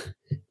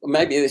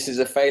 Maybe this is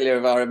a failure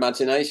of our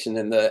imagination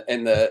in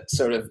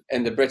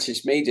the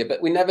British media,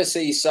 but we never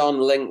see Son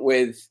linked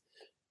with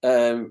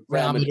Real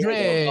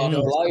Madrid or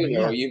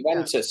Barcelona or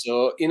Juventus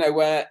or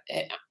where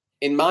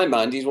in my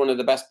mind he's one of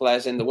the best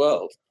players in the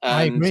world. And,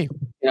 I agree.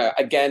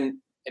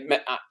 Again,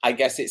 I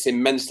guess it's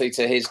immensely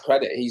to his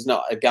credit. He's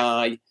not a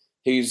guy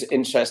who's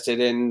interested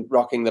in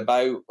rocking the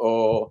boat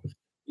or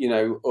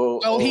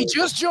he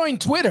just joined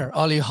Twitter,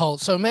 Ollie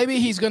Holt, so maybe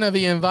he's going to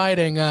be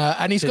inviting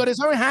and he's got his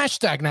own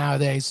hashtag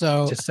nowadays,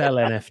 so to sell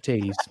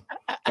NFTs.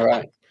 All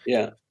right.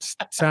 Yeah.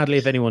 Sadly,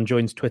 if anyone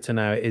joins Twitter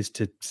now, it is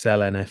to sell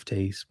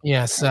NFTs.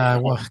 Yes.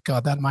 Well,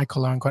 God, that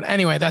Michael Arnquist.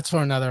 Anyway, that's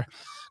for another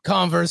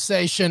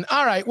conversation.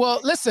 All right.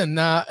 Well, listen,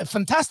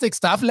 fantastic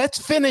stuff. Let's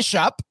finish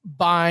up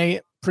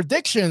by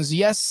predictions.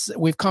 Yes,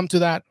 we've come to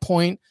that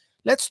point.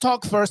 Let's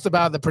talk first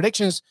about the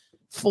predictions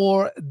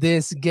for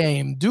this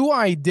game. Do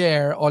I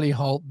dare, Ollie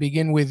Holt,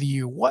 begin with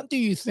you? What do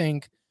you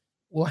think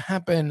will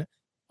happen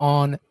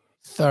on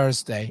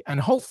Thursday? And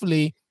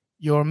hopefully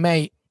your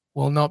mate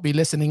will not be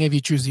listening if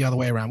you choose the other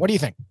way around. What do you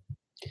think?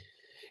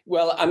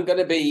 Well, I'm going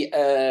to be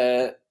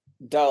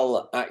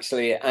dull,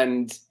 actually,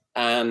 and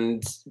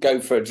go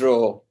for a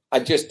draw. I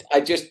do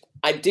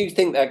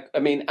think that, I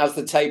mean, as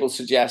the table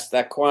suggests,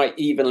 they're quite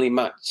evenly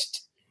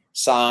matched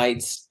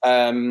sides.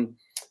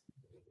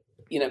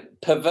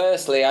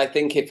 Perversely, I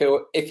think if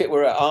it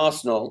were at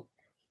Arsenal,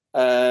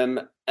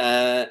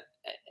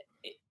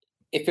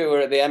 if it were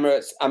at the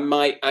Emirates, I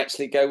might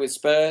actually go with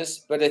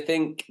Spurs. But I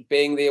think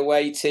being the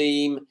away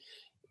team,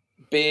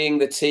 being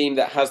the team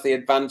that has the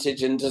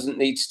advantage and doesn't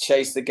need to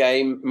chase the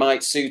game,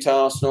 might suit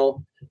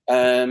Arsenal.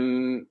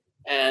 And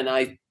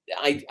I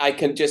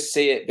can just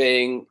see it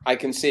being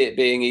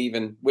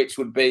even, which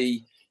would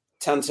be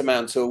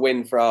tantamount to a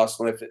win for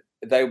Arsenal. If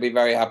they would be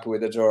very happy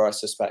with a draw, I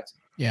suspect.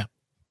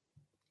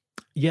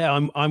 Yeah,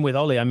 I'm with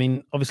Ollie. I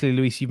mean, obviously,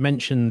 Luis, you've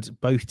mentioned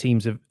both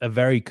teams are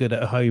very good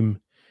at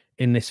home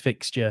in this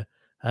fixture.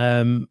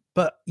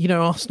 But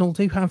Arsenal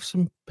do have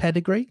some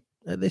pedigree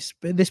at this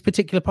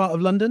particular part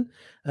of London.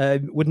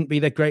 Wouldn't be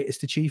their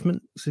greatest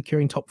achievement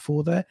securing top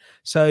 4 there.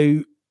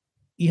 So,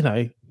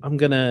 I'm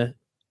gonna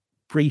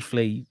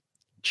briefly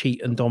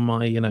cheat and don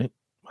my my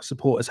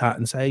supporters hat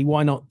and say,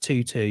 why not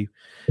 2-2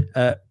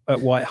 at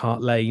White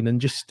Hart Lane and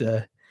just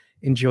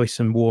enjoy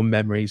some warm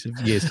memories of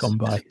years gone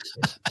by.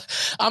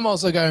 I'm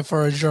also going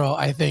for a draw,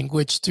 I think,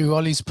 which to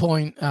Ollie's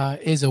point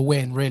is a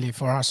win really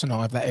for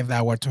Arsenal if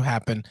that were to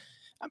happen.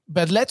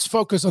 But let's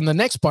focus on the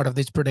next part of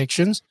these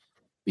predictions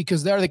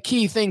because they're the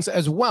key things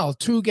as well.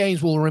 2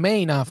 games will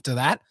remain after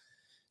that.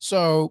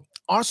 So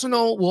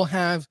Arsenal will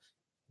have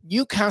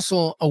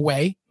Newcastle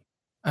away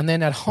and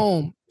then at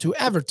home to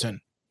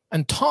Everton.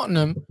 And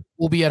Tottenham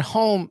will be at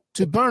home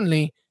to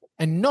Burnley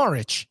and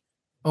Norwich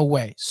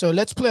away. So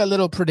let's play a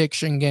little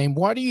prediction game.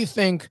 What do you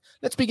think?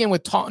 Let's begin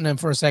with Tottenham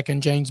for a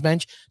second, James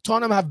Bench.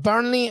 Tottenham have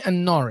Burnley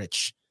and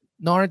Norwich.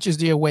 Norwich is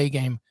the away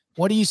game.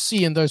 What do you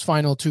see in those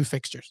final 2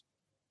 fixtures?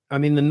 I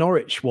mean, the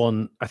Norwich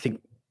one, I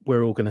think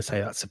we're all going to say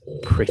that's a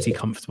pretty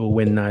comfortable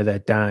win now they're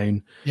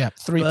down. Yeah,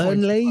 3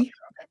 Burnley, points.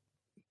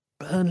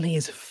 Burnley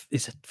is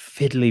a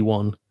fiddly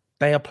one.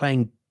 They are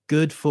playing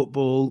good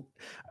football.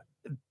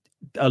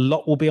 A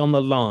lot will be on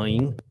the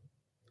line.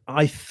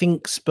 I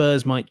think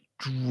Spurs might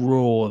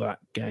draw that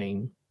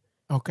game.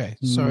 Okay,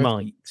 so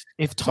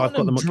if I've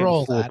Tottenham got them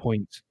draw 4 that,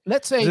 points.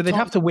 let's say so they'd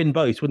have to win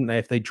both, wouldn't they,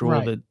 if they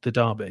draw the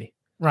derby?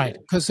 Right,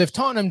 because if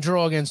Tottenham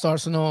draw against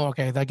Arsenal,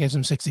 okay, that gives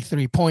them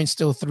 63 points.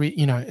 Still 3,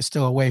 it's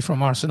still away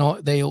from Arsenal.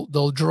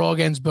 They'll draw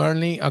against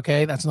Burnley.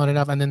 Okay, that's not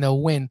enough, and then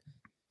they'll win.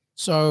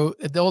 So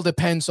it all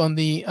depends on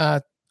the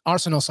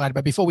Arsenal side.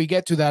 But before we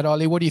get to that,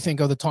 Ollie, what do you think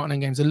of the Tottenham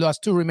games? The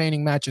last 2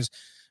 remaining matches: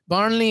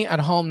 Burnley at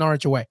home,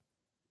 Norwich away.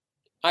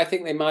 I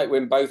think they might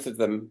win both of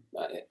them,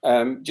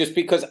 just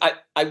because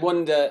I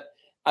wonder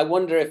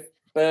if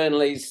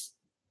Burnley's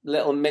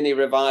little mini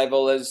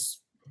revival has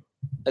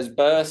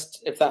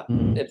burst, if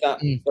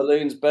that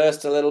balloon's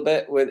burst a little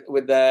bit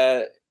with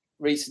their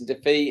recent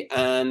defeat.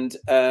 And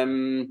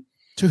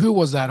to who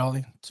was that,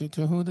 Ollie?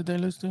 To who did they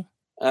lose to?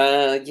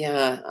 I'm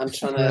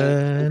trying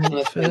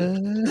to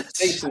think.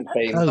 Decent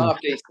team, half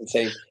decent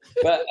team.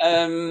 But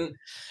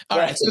all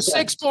right, so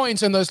 6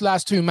 points in those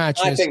last 2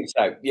 matches. I think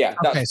so. Yeah.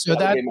 Okay, so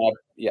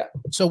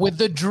So with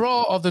the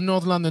draw of the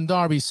North London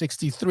derby,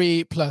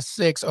 63 plus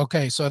 6.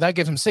 Okay, so that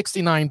gives them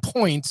 69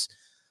 points.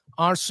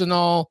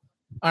 Arsenal.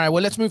 All right,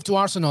 well, let's move to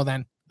Arsenal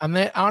then. And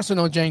then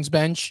Arsenal, James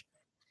Bench,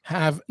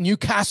 have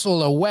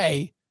Newcastle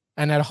away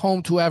and at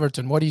home to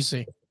Everton. What do you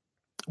see?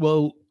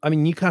 Well, I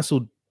mean,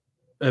 Newcastle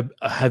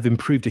have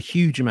improved a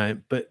huge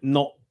amount, but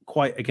not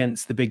quite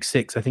against the big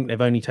 6. I think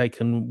they've only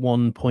taken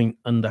 1 point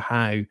under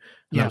Howe, and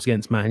that was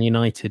against Man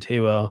United,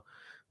 who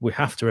we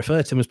have to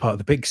refer to them as part of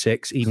the big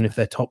 6, even if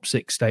their top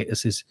 6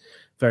 status is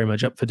very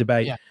much up for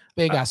debate. Yeah,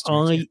 big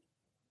asterisk.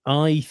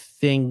 I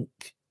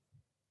think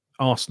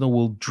Arsenal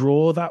will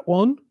draw that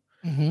one.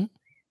 Mm-hmm.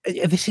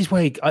 This is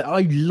where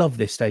I love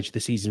this stage of the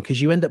season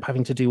because you end up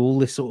having to do all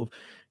this sort of.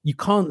 You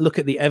can't look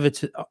at the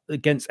Everton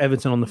against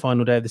Everton on the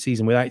final day of the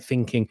season without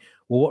thinking,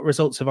 well, what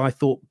results have I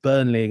thought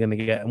Burnley are going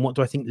to get, and what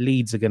do I think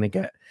Leeds are going to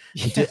get?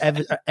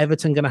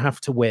 Everton going to have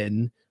to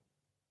win,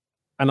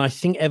 and I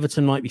think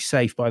Everton might be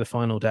safe by the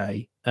final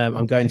day.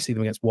 I'm going to see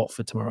them against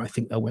Watford tomorrow. I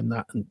think they'll win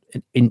that an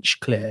inch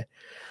clear,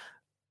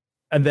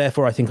 and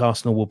therefore I think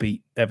Arsenal will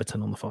beat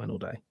Everton on the final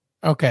day.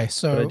 Okay,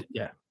 so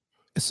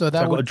So I've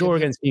got a draw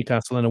against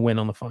Newcastle and a win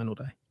on the final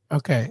day.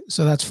 Okay,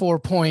 so that's 4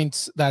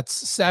 points. That's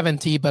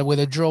 70, but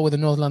with a draw with the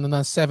North London,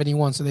 that's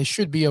 71. So they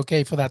should be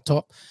okay for that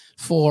top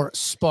 4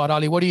 spot.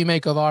 Ollie, what do you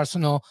make of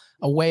Arsenal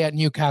away at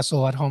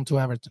Newcastle, at home to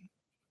Everton?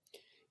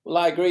 Well,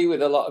 I agree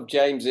with a lot of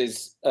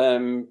James's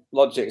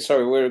logic.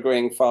 Sorry, we're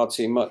agreeing far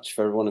too much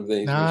for one of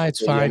these. No,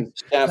 it's fine.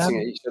 Shouting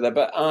at each other.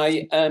 But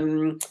I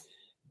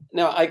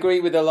agree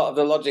with a lot of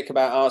the logic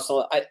about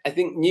Arsenal. I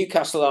think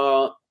Newcastle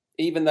are,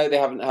 even though they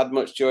haven't had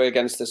much joy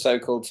against the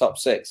so-called top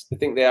 6, I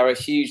think they are a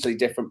hugely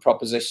different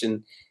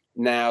proposition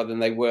now than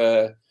they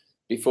were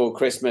before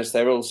Christmas.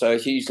 They're also a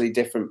hugely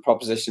different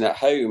proposition at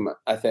home,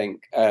 I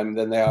think,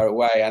 than they are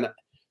away. And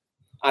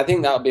I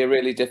think that'll be a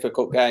really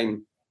difficult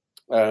game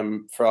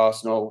for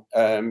Arsenal.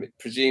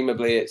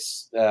 Presumably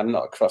it's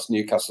not across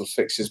Newcastle's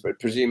fixtures, but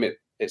presume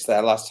it's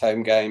their last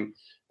home game.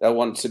 They'll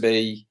want to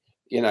be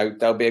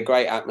there'll be a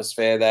great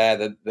atmosphere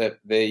there.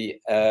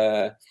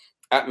 The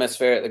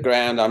atmosphere at the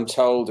ground, I'm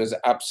told, is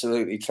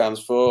absolutely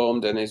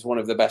transformed and is one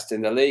of the best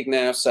in the league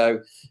now.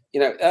 So,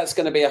 that's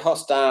going to be a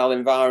hostile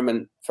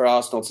environment for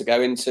Arsenal to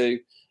go into.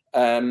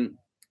 And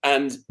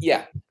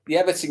yeah, the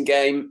Everton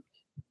game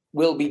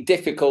will be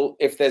difficult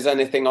if there's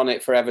anything on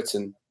it for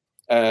Everton.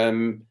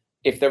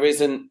 If there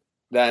isn't,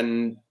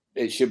 then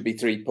it should be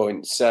 3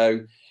 points.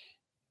 So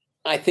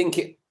I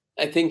think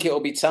it'll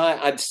be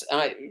tight.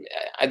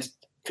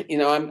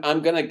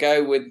 I'm going to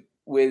go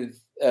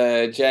with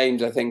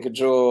James. I think a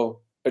draw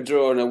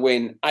and a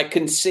win. I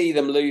can see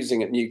them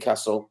losing at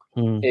Newcastle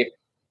if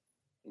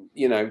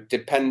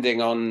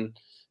depending on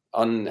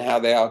how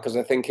they are, because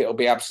I think it'll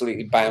be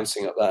absolutely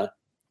bouncing up there.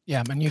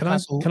 Yeah, but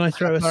Newcastle. Can I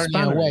throw a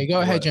spanner away?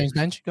 Go ahead, James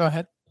Bench. Go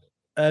ahead.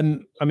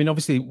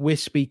 Obviously, we're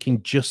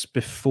speaking just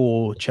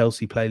before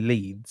Chelsea play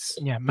Leeds.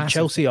 Yeah,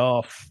 Chelsea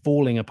are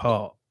falling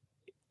apart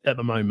at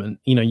the moment.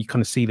 You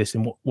kind of see this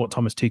in what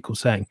Thomas Tuchel's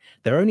saying.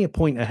 They're only a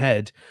point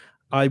ahead.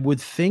 I would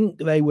think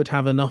they would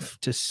have enough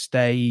to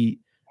stay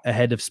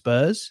ahead of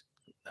Spurs.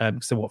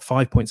 So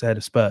 5 points ahead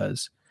of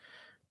Spurs.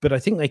 But I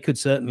think they could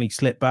certainly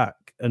slip back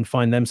and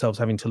find themselves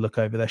having to look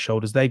over their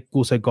shoulders. They've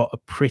also got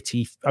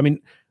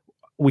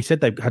we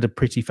said they had a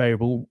pretty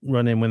favourable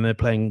run in when they're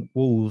playing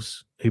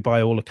Wolves, who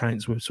by all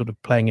accounts were sort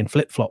of playing in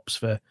flip-flops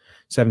for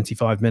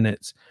 75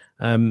 minutes.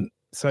 And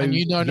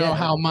you don't know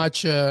how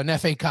much an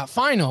FA Cup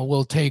final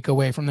will take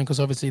away from them,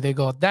 because obviously they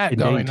got that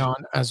going on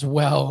as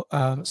well.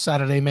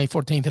 Saturday, May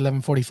 14th,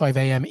 11:45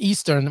 a.m.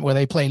 Eastern, where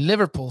they play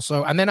Liverpool.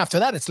 So, and then after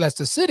that, it's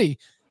Leicester City,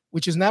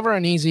 which is never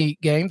an easy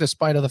game,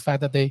 despite of the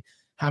fact that they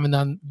haven't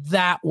done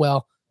that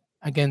well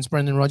against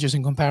Brendan Rodgers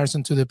in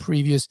comparison to the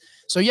previous.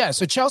 So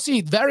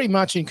Chelsea very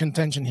much in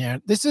contention here.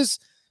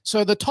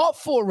 So the top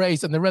 4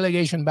 race and the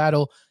relegation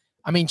battle.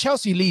 I mean,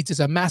 Chelsea Leeds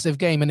is a massive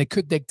game, and it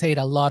could dictate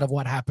a lot of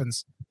what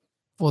happens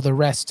for the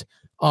rest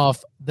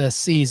of the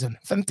season.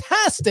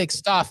 Fantastic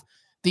stuff.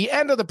 The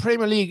end of the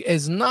Premier League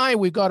is nigh.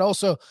 We've got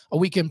also a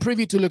weekend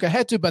preview to look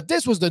ahead to, but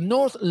this was the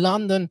North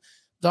London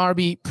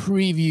Derby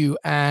preview.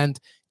 And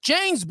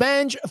James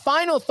Bench,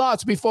 final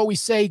thoughts before we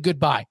say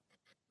goodbye.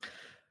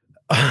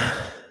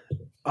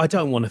 I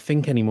don't want to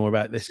think anymore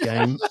about this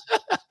game.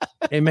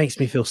 It makes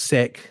me feel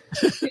sick.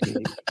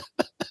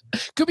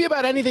 Could be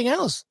about anything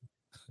else.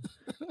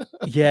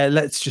 Yeah,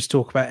 let's just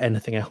talk about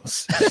anything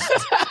else.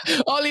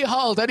 Ollie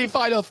Holt, any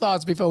final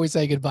thoughts before we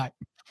say goodbye?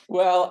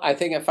 Well, I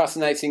think a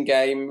fascinating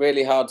game,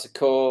 really hard to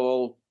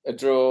call, a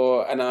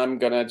draw, and I'm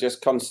going to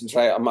just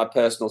concentrate on my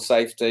personal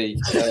safety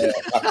after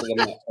the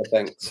match, I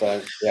think.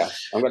 So, yeah,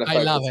 I'm going to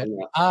focus on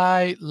that.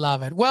 I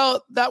love it.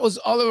 Well, that was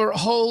Oliver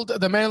Holt,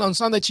 the Mail on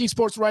Sunday, chief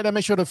sports writer.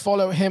 Make sure to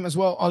follow him as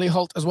well, Ollie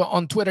Holt, as well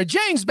on Twitter.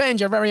 James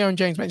Bench, our very own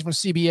James Bench from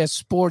CBS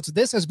Sports.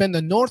 This has been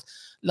the North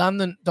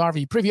London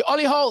Derby preview.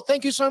 Ollie Holt,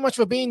 thank you so much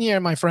for being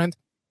here, my friend.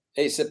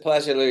 It's a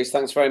pleasure, Lewis.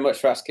 Thanks very much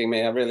for asking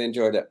me. I really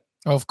enjoyed it.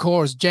 Of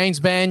course. James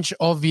Bench,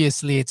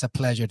 obviously, it's a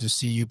pleasure to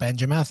see you,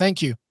 Benjamin.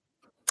 Thank you.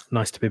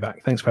 Nice to be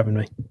back. Thanks for having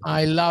me.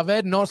 I love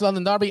it. North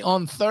London Derby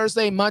on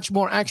Thursday. Much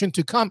more action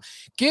to come.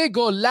 Que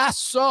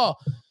Golazo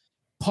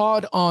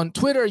pod on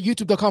Twitter,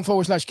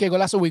 youtube.com/Que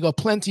Golazo. We got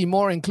plenty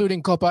more,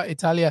 including Coppa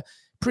Italia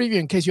preview,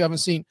 in case you haven't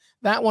seen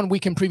that one.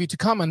 Weekend preview to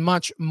come, and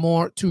much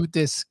more to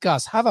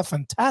discuss. Have a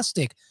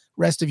fantastic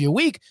rest of your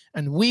week,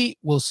 and we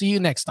will see you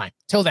next time.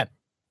 Till then.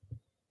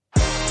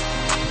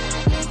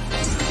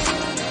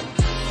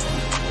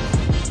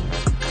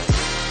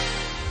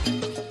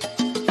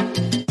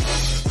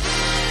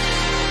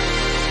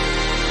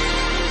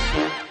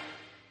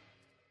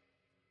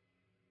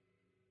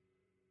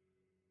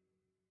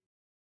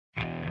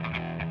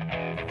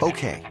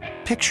 Okay,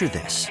 picture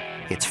this.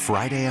 It's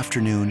Friday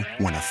afternoon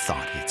when a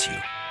thought hits you.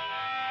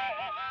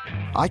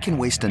 I can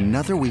waste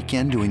another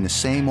weekend doing the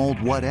same old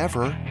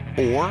whatever,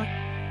 or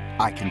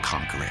I can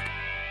conquer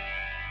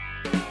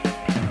it.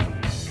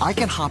 I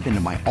can hop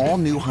into my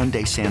all-new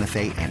Hyundai Santa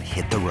Fe and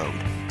hit the road.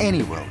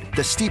 Any road.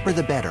 The steeper,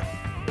 the better.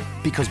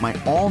 Because my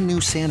all-new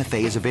Santa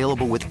Fe is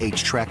available with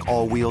H-Track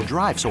all-wheel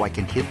drive, so I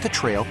can hit the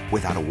trail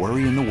without a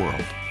worry in the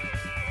world.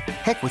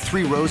 Heck, with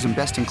 3 rows and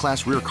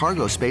best-in-class rear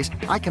cargo space,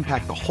 I can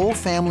pack the whole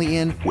family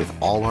in with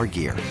all our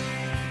gear.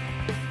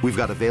 We've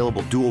got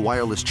available dual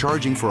wireless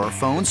charging for our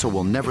phones, so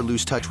we'll never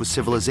lose touch with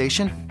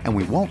civilization, and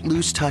we won't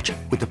lose touch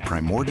with the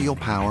primordial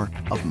power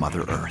of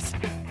Mother Earth.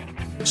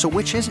 So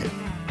which is it?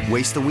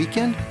 Waste the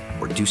weekend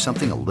or do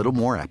something a little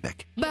more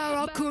epic?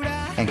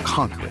 And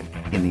conquer it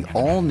in the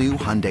all-new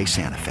Hyundai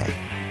Santa Fe.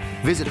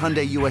 Visit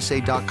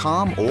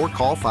HyundaiUSA.com or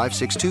call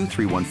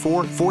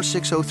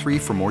 562-314-4603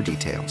 for more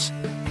details.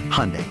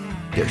 Hyundai,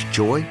 there's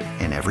joy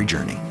in every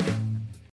journey.